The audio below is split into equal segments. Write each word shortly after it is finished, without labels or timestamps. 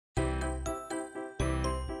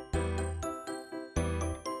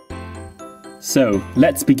So,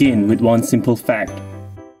 let's begin with one simple fact.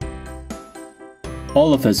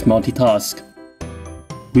 All of us multitask.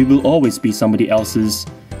 We will always be somebody else's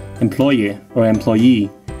employer or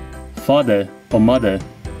employee, father or mother,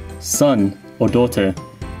 son or daughter,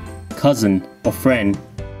 cousin or friend.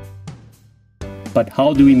 But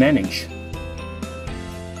how do we manage?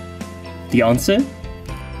 The answer?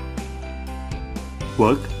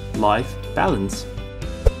 Work-life balance.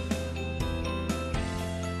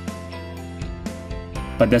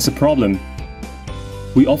 But there's a problem.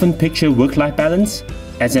 We often picture work-life balance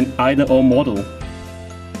as an either-or model.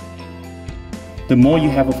 The more you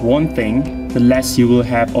have of one thing, the less you will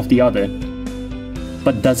have of the other.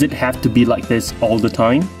 But does it have to be like this all the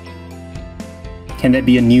time? Can there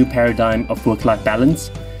be a new paradigm of work-life balance,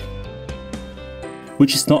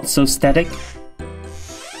 which is not so static?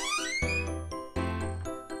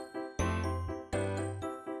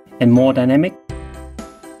 And more dynamic?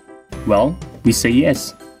 Well, we say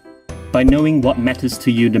yes. By knowing what matters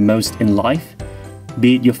to you the most in life,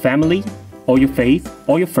 be it your family, or your faith,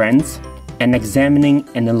 or your friends, and examining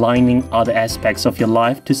and aligning other aspects of your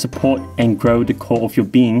life to support and grow the core of your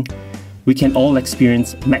being, we can all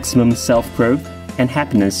experience maximum self-growth and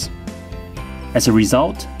happiness. As a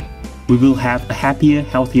result, we will have a happier,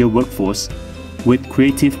 healthier workforce with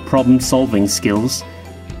creative problem-solving skills,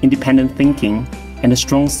 independent thinking, and a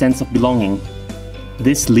strong sense of belonging.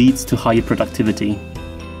 This leads to higher productivity.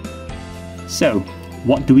 So,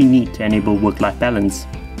 what do we need to enable work-life balance?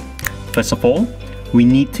 First of all, we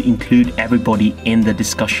need to include everybody in the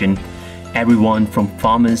discussion. Everyone from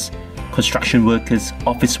farmers, construction workers,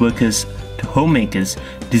 office workers, to homemakers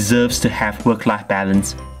deserves to have work-life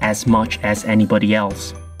balance as much as anybody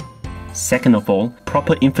else. Second of all,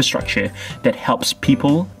 proper infrastructure that helps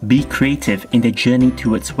people be creative in their journey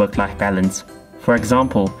towards work-life balance. For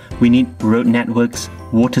example, we need road networks,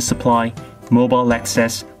 water supply, mobile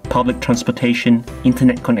access, public transportation,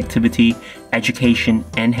 internet connectivity, education,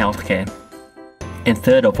 and healthcare. And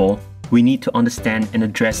third of all, we need to understand and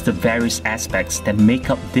address the various aspects that make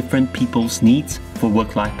up different people's needs for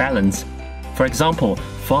work-life balance. For example,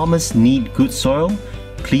 farmers need good soil,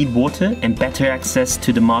 clean water, and better access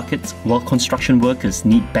to the markets, while construction workers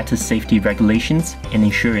need better safety regulations and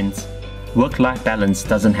insurance. Work-life balance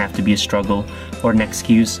doesn't have to be a struggle or an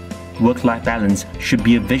excuse. Work-life balance should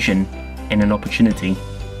be a vision and an opportunity.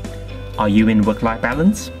 Are you in work-life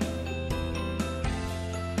balance?